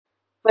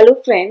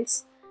Hello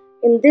friends,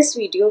 in this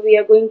video we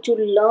are going to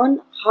learn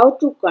how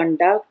to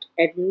conduct,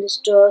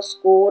 administer,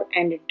 score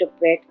and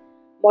interpret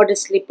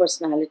Maudsley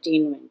personality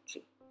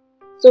inventory.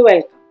 So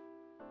welcome.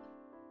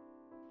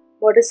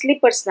 Maudsley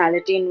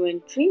personality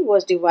inventory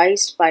was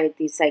devised by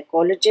the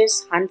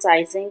psychologists Hans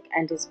Eysenck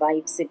and his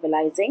wife Sybil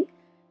Eysenck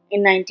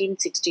in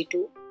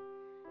 1962.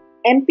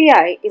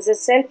 M.P.I is a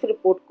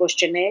self-report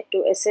questionnaire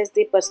to assess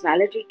the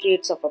personality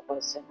traits of a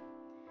person.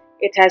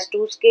 It has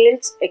two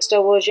scales,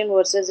 extroversion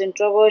versus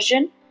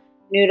introversion,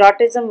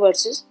 neuroticism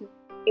versus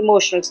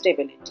emotional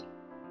stability.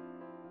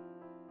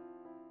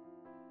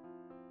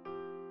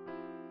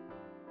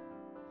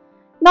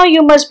 Now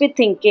you must be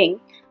thinking,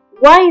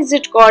 why is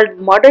it called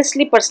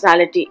Maudsley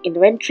personality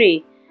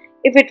inventory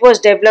if it was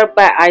developed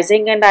by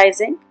Eysenck and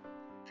Eysenck?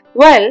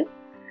 Well,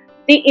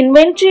 the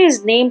inventory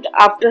is named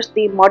after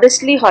the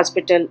Maudsley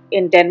Hospital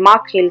in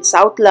Denmark Hill,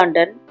 South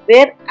London,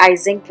 where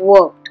Eysenck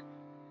worked.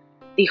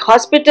 The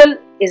hospital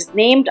is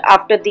named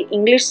after the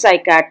English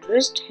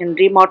psychiatrist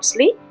Henry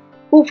Maudsley,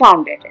 who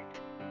founded it.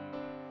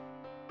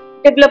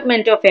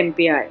 Development of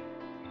M.P.I.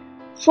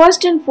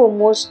 First and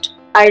foremost,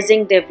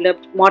 Eysenck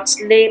developed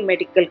Maudsley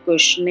Medical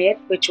Questionnaire,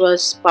 which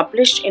was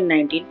published in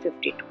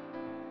 1952.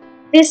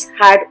 This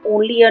had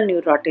only a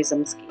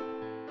neuroticism scale.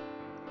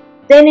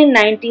 Then in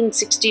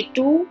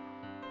 1962,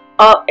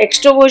 an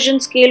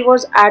extroversion scale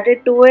was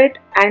added to it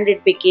and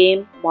it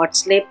became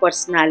Maudsley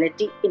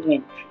Personality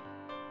Inventory.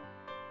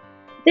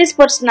 This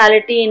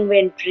personality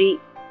inventory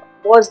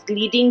was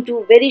leading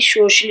to very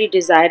socially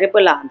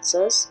desirable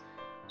answers.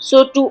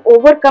 So to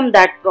overcome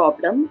that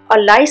problem, a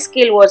lie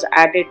scale was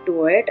added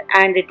to it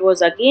and it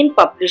was again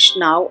published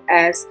now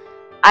as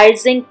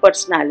Eysenck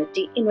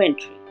Personality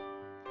Inventory.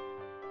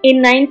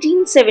 In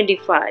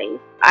 1975,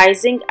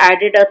 Eysenck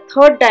added a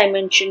third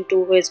dimension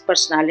to his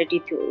personality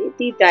theory,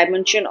 the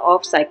dimension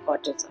of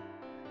psychotism.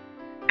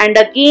 And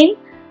again,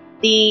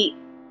 the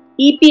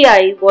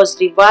EPI was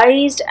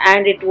revised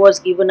and it was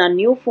given a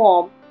new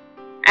form,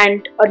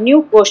 and a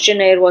new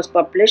questionnaire was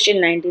published in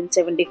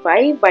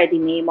 1975 by the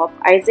name of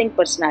Eysenck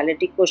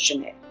Personality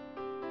Questionnaire.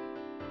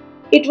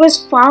 It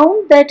was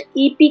found that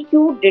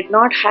EPQ did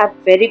not have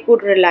very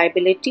good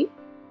reliability,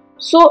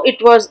 so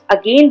it was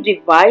again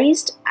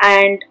revised,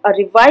 and a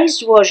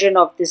revised version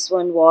of this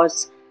one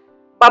was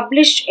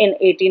published in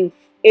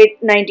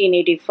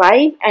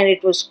 1985 and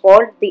it was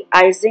called the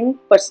Eysenck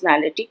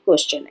Personality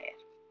Questionnaire.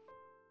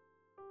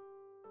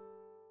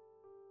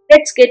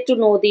 Let's get to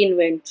know the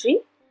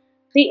inventory.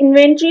 The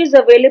inventory is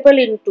available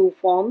in two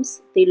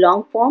forms, the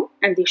long form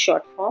and the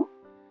short form.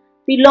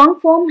 The long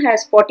form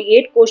has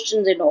 48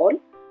 questions in all,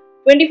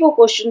 24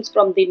 questions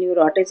from the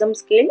neuroticism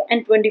scale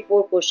and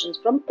 24 questions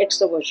from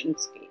extroversion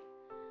scale.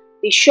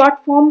 The short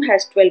form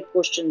has 12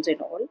 questions in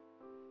all.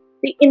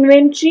 The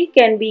inventory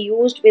can be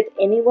used with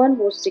anyone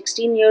who is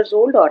 16 years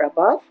old or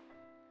above.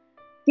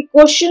 The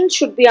questions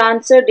should be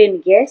answered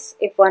in yes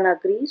if one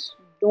agrees,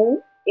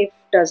 no if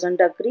doesn't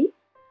agree,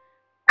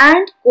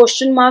 and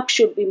question mark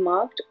should be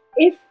marked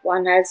if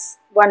one is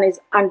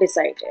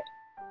undecided.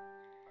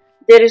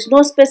 There is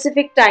no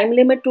specific time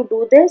limit to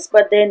do this,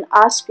 but then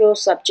ask your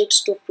subjects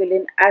to fill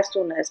in as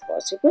soon as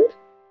possible.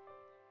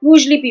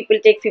 Usually people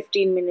take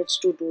 15 minutes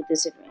to do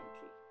this inventory.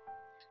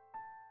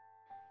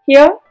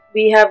 Here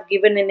we have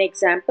given an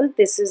example.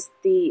 This is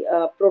the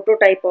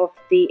prototype of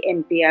the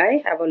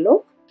M.P.I. Have a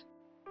look.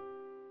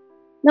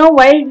 Now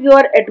while you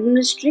are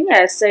administering,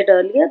 as said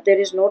earlier, there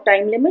is no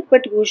time limit,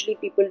 but usually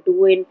people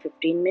do in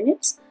 15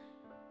 minutes.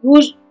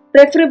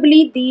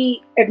 Preferably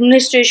the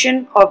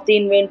administration of the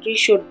inventory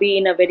should be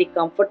in a very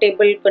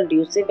comfortable,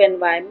 conducive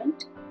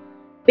environment.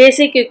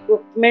 Basic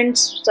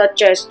equipments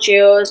such as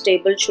chairs,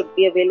 tables should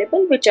be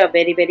available, which are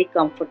very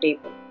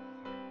comfortable.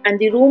 And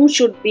the room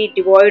should be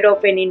devoid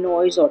of any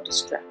noise or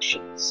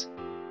distractions.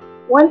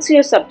 Once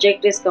your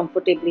subject is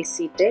comfortably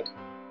seated,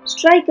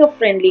 strike a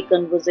friendly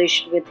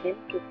conversation with him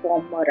to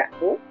form a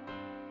rapport.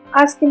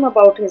 Ask him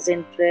about his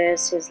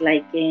interests, his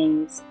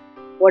likings,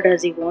 what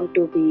does he want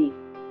to be.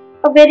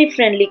 A very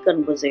friendly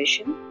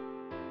conversation.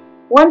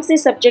 Once the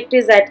subject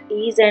is at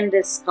ease and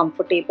is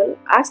comfortable,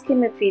 ask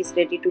him if he is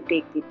ready to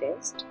take the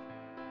test.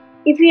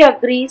 If he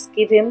agrees,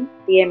 give him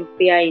the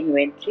M.P.I.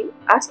 inventory.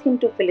 Ask him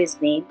to fill his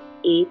name,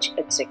 age,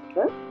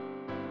 etc.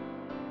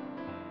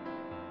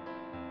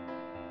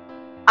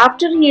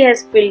 After he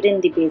has filled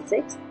in the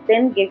basics,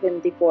 then give him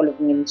the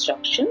following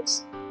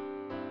instructions.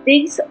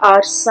 These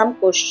are some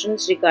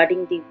questions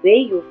regarding the way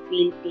you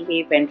feel,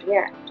 behave and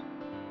react.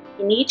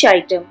 In each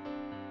item,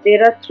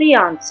 there are 3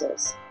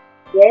 answers,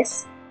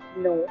 yes,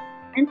 no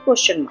and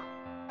question mark.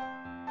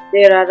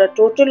 There are a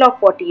total of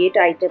 48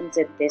 items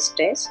in this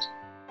test.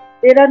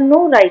 There are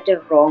no right or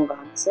wrong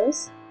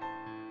answers.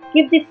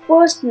 Give the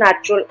first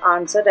natural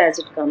answer as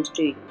it comes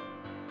to you.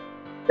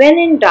 When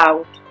in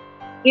doubt,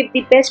 give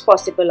the best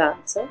possible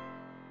answer.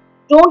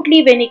 Don't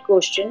leave any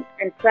question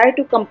and try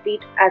to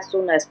complete as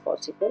soon as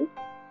possible.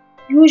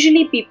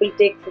 Usually people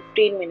take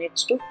 15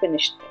 minutes to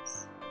finish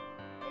this.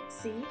 Let's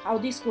see how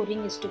the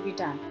scoring is to be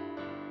done.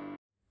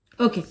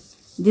 Okay,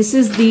 this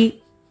is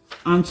the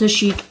answer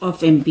sheet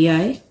of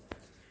M.P.I.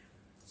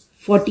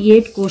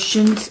 48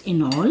 questions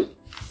in all.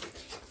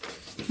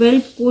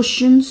 12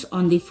 questions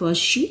on the first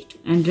sheet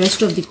and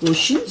rest of the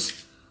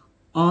questions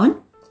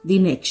on the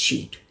next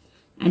sheet.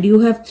 And you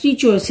have 3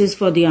 choices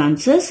for the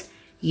answers.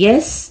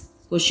 Yes,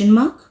 question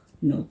mark,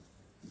 no.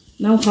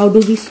 Now how do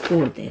we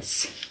score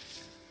this?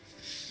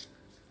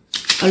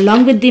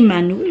 Along with the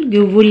manual,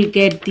 you will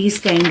get these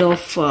kind of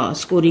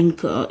scoring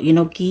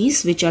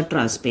keys which are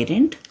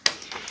transparent.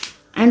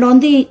 And on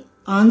the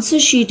answer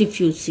sheet,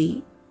 if you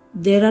see,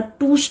 there are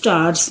 2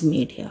 stars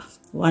made here.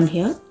 One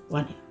here,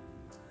 one here.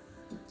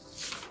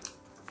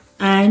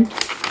 And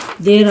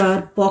there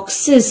are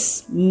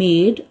boxes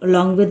made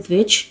along with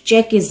which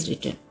check is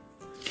written.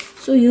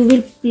 So you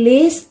will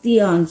place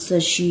the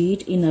answer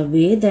sheet in a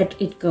way that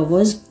it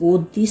covers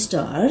both the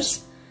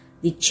stars.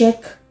 The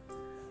check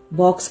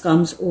box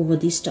comes over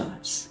the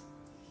stars.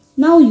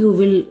 Now you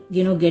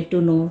will get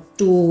to know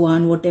 2,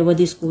 1, whatever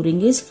the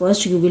scoring is.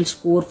 First you will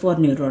score for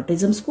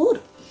neuroticism score,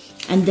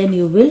 and then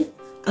you will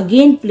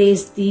again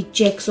place the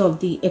checks of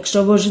the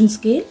extroversion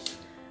scale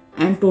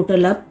and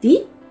total up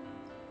the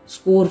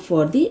score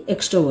for the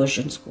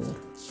extroversion score.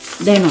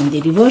 Then on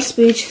the reverse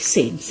page,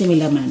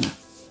 similar manner,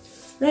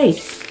 right?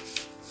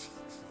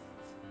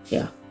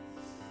 Yeah,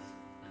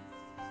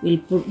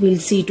 we'll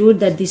see to it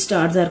that the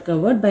stars are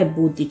covered by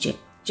both the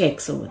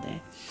checks over there.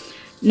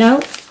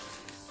 Now,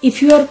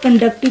 if you are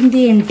conducting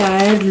the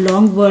entire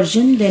long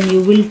version, then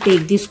you will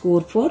take the score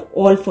for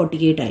all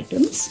 48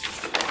 items.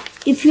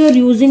 If you are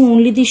using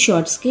only the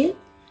short scale,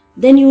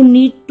 then you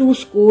need to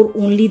score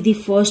only the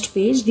first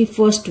page, the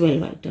first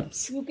 12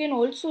 items. You can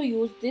also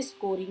use this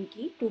scoring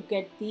key to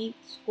get the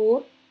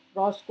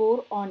raw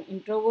score on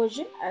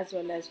introversion as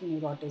well as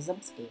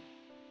neuroticism scale.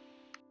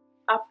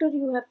 After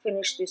you have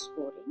finished the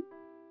scoring,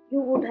 you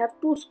would have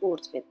 2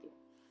 scores with you,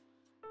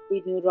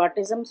 the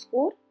neuroticism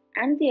score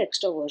and the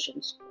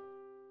extroversion score.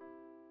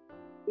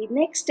 The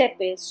next step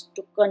is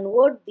to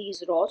convert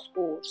these raw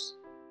scores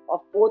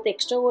of both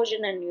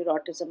extroversion and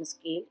neuroticism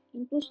scale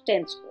into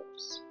STEN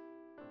scores.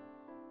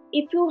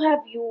 If you have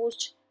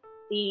used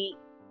the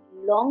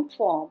long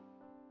form,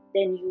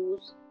 then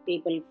use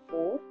table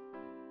 4.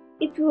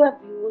 If you have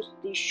used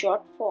the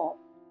short form,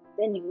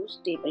 then use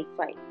table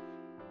 5.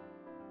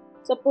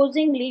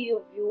 Supposingly you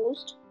have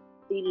used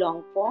the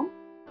long form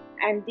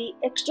and the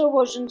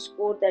extroversion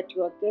score that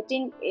you are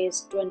getting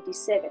is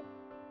 27.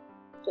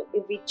 So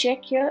if we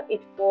check here,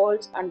 it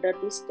falls under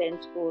the STEN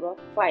score of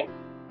 5.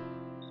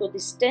 So the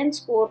STEN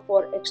score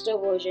for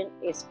extroversion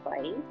is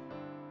 5.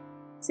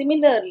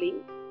 Similarly,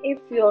 if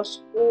your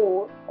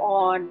score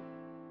on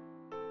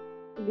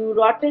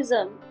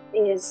neuroticism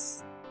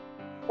is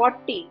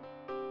 40,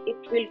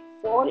 it will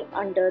fall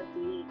under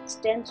the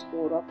STEN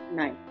score of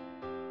 9.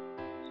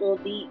 So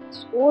the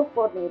score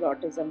for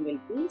neuroticism will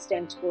be,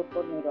 STEN score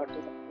for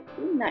neuroticism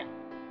will be 9.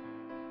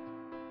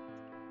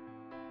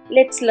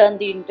 Let's learn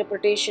the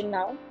interpretation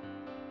now.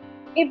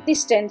 If the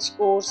STEN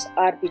scores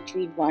are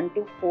between 1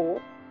 to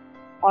 4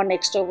 on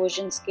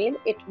extroversion scale,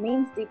 it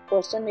means the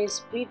person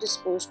is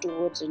predisposed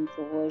towards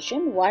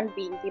introversion, 1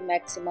 being the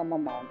maximum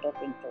amount of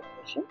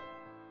introversion,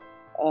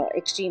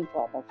 extreme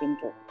form of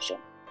introversion.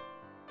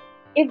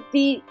 If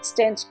the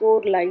STEN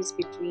score lies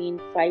between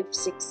 5,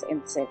 6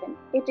 and 7,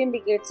 it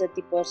indicates that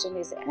the person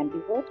is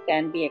ambivert,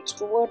 can be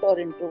extrovert or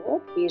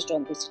introvert based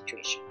on the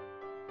situation.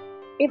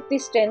 If the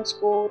STEN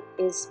score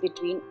is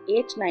between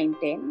 8, 9,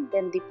 10,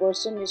 then the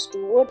person is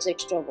towards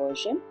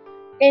extroversion,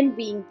 10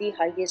 being the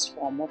highest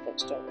form of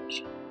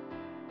extroversion.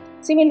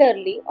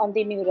 Similarly, on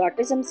the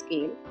neuroticism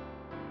scale,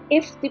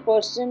 if the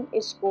person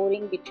is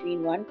scoring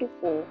between 1 to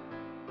 4,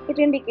 it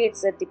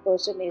indicates that the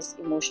person is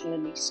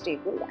emotionally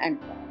stable and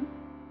calm,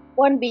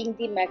 1 being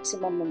the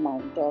maximum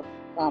amount of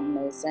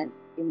calmness and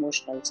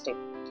emotional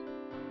stability.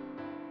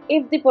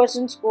 If the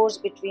person scores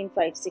between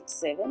 5, 6,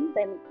 7,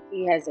 then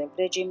he has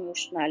average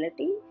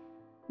emotionality,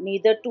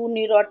 neither too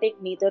neurotic,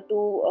 neither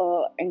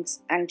too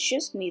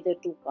anxious, neither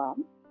too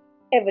calm,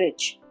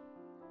 average.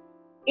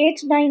 8,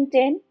 9,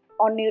 10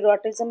 on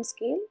neuroticism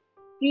scale,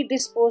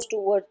 predisposed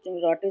towards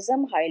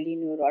neuroticism, highly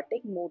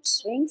neurotic, mood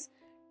swings,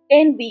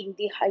 10 being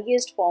the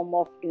highest form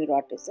of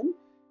neuroticism,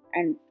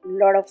 and a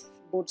lot of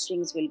mood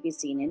swings will be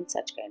seen in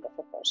such kind of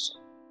a person.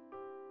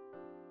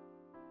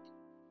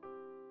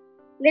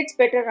 Let's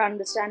better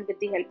understand with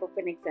the help of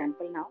an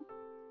example now.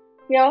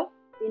 Here,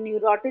 the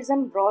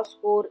neuroticism raw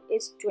score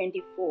is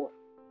 24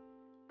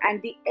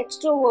 and the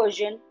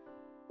extroversion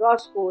raw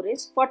score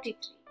is 43.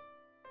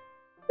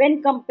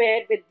 When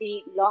compared with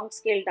the long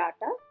scale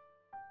data,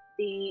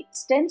 the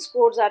STEN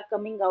scores are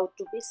coming out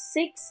to be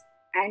 6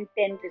 and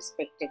 10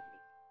 respectively.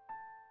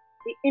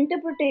 The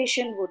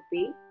interpretation would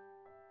be,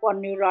 for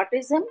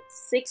neuroticism,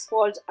 6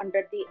 falls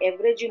under the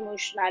average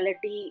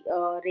emotionality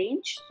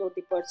range, so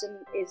the person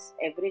is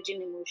average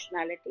in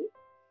emotionality,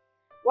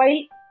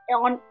 while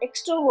on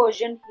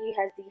extroversion he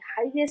has the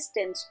highest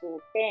STEN score,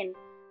 10,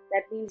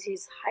 that means he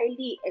is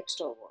highly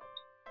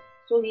extrovert,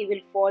 so he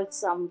will fall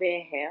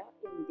somewhere here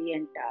in the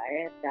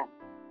entire gamut.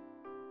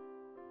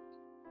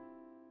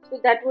 So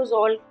that was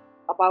all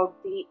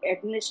about the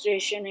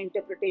administration,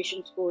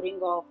 interpretation, scoring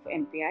of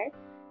M.P.I.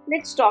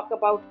 Let's talk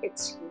about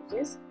its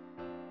uses.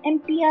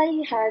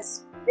 M.P.I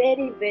has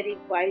very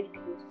wide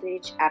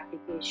usage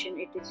application.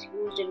 It is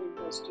used in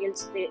industrial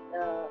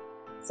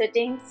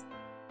settings.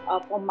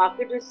 For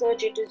market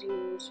research it is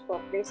used.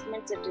 For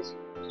placements it is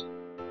used.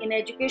 In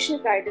educational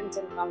guidance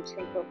and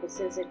counseling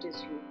purposes it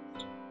is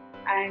used.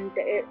 And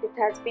it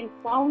has been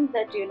found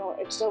that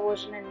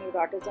extraversion and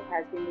neuroticism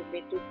has been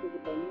related to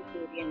the learning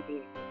theory and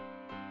behavior.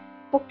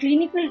 For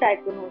clinical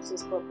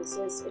diagnosis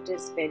purposes it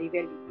is very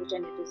well used,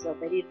 and it is a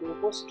very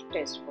robust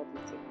test for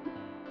this.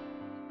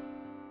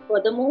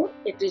 Furthermore,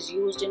 it is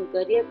used in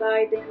career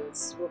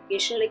guidance,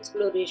 vocational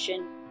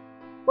exploration,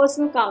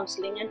 personal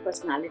counseling and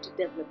personality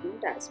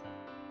development as well.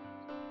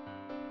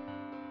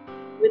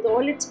 With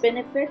all its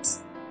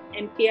benefits,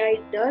 M.P.I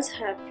does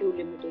have few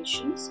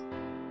limitations,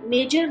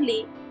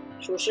 majorly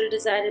social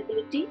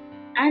desirability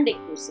and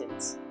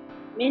acquiescence.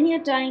 Many a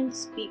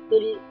times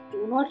people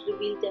do not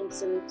reveal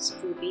themselves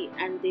truly,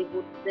 and they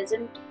would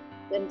present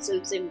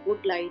themselves in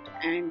good light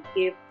and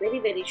give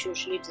very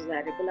socially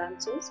desirable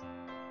answers.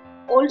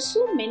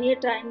 Also, many a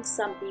times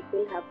some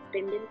people have a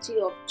tendency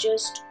of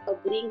just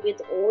agreeing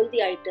with all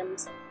the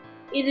items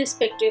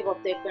irrespective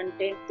of their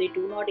content. They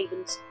do not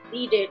even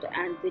read it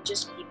and they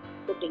just keep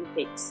putting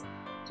ticks.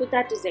 So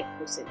that is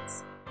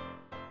acquiescence.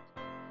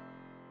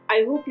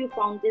 I hope you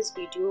found this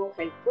video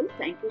helpful.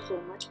 Thank you so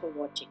much for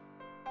watching.